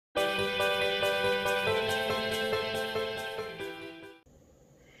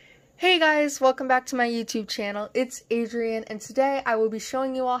guys, welcome back to my YouTube channel. It's Adrian, and today I will be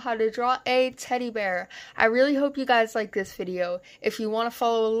showing you all how to draw a teddy bear. I really hope you guys like this video. If you want to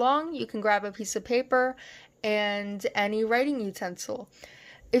follow along, you can grab a piece of paper and any writing utensil.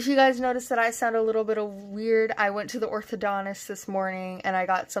 If you guys notice that I sound a little bit weird, I went to the orthodontist this morning and I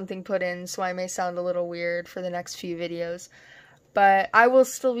got something put in, so I may sound a little weird for the next few videos. But I will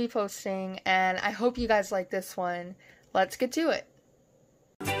still be posting, and I hope you guys like this one. Let's get to it.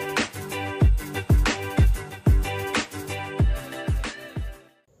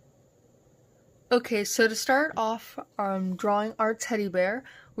 Okay, so to start off drawing our teddy bear,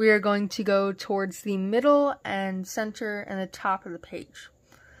 we are going to go towards the middle and center and the top of the page.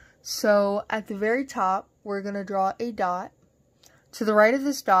 So at the very top, we're going to draw a dot. To the right of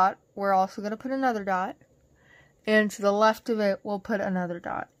this dot, we're also going to put another dot. And to the left of it, we'll put another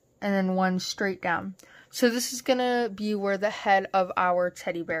dot. And then one straight down. So this is going to be where the head of our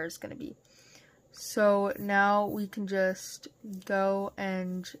teddy bear is going to be. So now we can just go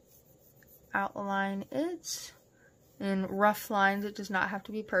and outline it in rough lines. It does not have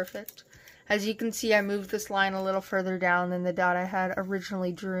to be perfect. As you can see, I moved this line a little further down than the dot I had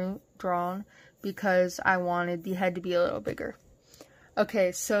originally drawn because I wanted the head to be a little bigger.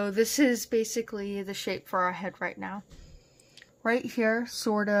 Okay, so this is basically the shape for our head right now. Right here,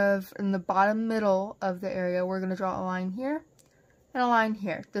 sort of in the bottom middle of the area, we're going to draw a line here and a line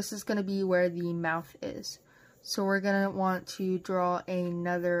here. This is going to be where the mouth is. So we're going to want to draw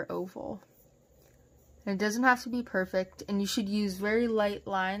another oval. And it doesn't have to be perfect, and you should use very light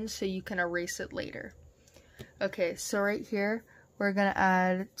lines so you can erase it later. Okay, so right here, we're going to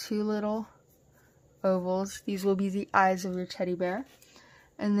add two little ovals. These will be the eyes of your teddy bear.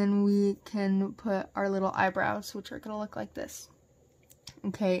 And then we can put our little eyebrows, which are going to look like this.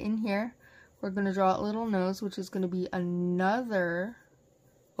 Okay, in here, we're going to draw a little nose, which is going to be another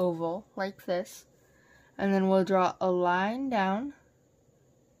oval, like this. And then we'll draw a line down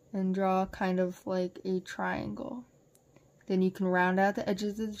and draw kind of like a triangle. Then you can round out the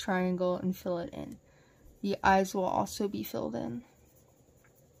edges of the triangle and fill it in. The eyes will also be filled in.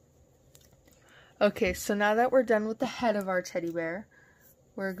 Okay, so now that we're done with the head of our teddy bear,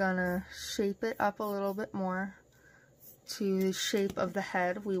 we're gonna shape it up a little bit more to the shape of the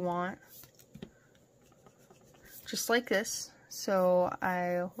head we want. Just like this. So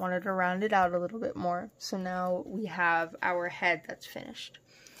I wanted to round it out a little bit more. So now we have our head that's finished.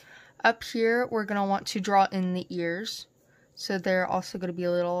 Up here, we're going to want to draw in the ears. So they're also going to be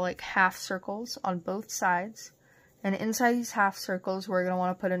little like half circles on both sides. And inside these half circles, we're going to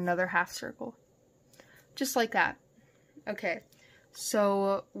want to put another half circle. Just like that. Okay,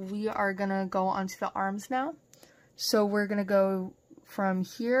 so we are going to go onto the arms now. So we're going to go from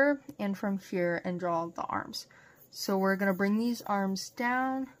here and from here and draw the arms. So we're going to bring these arms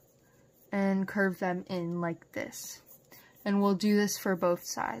down and curve them in like this. And we'll do this for both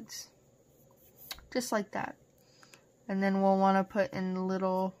sides. Just like that. And then we'll want to put in a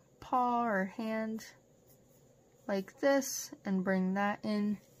little paw or hand like this and bring that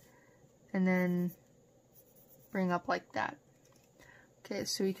in. And then bring up like that. Okay,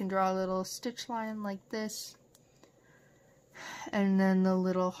 so we can draw a little stitch line like this. And then the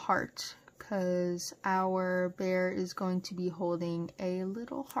little heart, because our bear is going to be holding a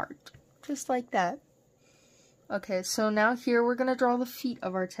little heart. Just like that. Okay, so now here we're going to draw the feet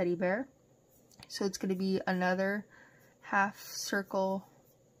of our teddy bear. So it's going to be another half circle,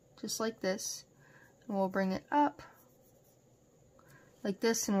 just like this. And we'll bring it up like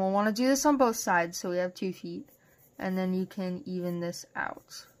this, and we'll want to do this on both sides, so we have 2 feet. And then you can even this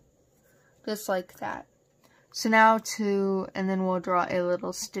out, just like that. So now and then we'll draw a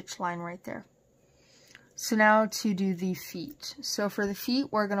little stitch line right there. So now to do the feet. So for the feet,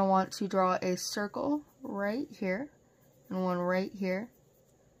 we're going to want to draw a circle right here and one right here.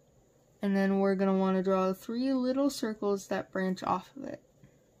 And then we're going to want to draw 3 little circles that branch off of it,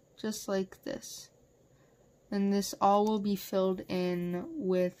 just like this. And this all will be filled in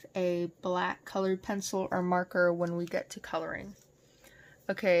with a black colored pencil or marker when we get to coloring.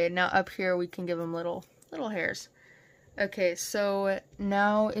 Okay, now up here we can give them little hairs. Okay, so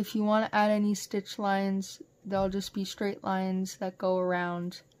now if you want to add any stitch lines, they'll just be straight lines that go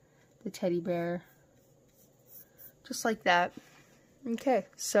around the teddy bear. Just like that. Okay,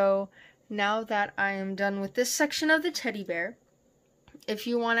 so now that I am done with this section of the teddy bear, if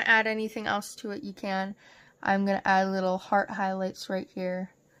you want to add anything else to it, you can. I'm going to add little heart highlights right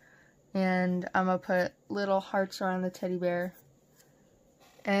here. And I'm going to put little hearts around the teddy bear.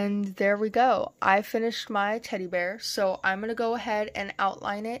 And there we go. I finished my teddy bear, so I'm going to go ahead and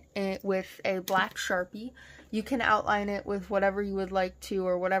outline it with a black Sharpie. You can outline it with whatever you would like to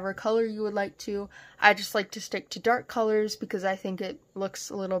or whatever color you would like to. I just like to stick to dark colors because I think it looks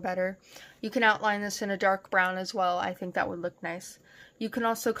a little better. You can outline this in a dark brown as well. I think that would look nice. You can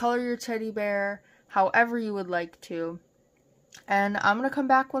also color your teddy bear however you would like to. And I'm going to come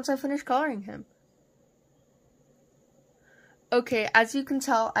back once I finish coloring him. Okay, as you can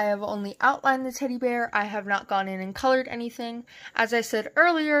tell, I have only outlined the teddy bear. I have not gone in and colored anything. As I said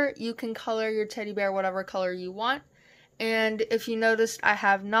earlier, you can color your teddy bear whatever color you want. And if you noticed, I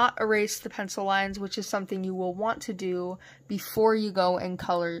have not erased the pencil lines, which is something you will want to do before you go and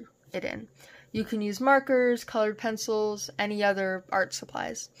color it in. You can use markers, colored pencils, any other art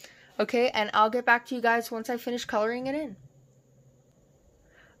supplies. Okay, and I'll get back to you guys once I finish coloring it in.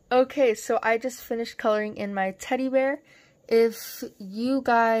 Okay, so I just finished coloring in my teddy bear. If you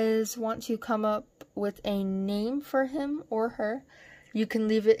guys want to come up with a name for him or her, you can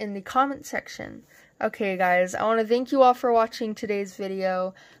leave it in the comment section. Okay guys, I want to thank you all for watching today's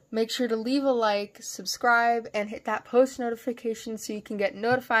video. Make sure to leave a like, subscribe, and hit that post notification so you can get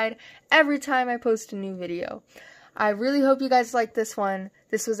notified every time I post a new video. I really hope you guys liked this one.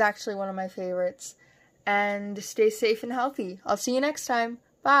 This was actually one of my favorites. And stay safe and healthy. I'll see you next time.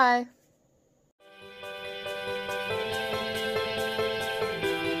 Bye!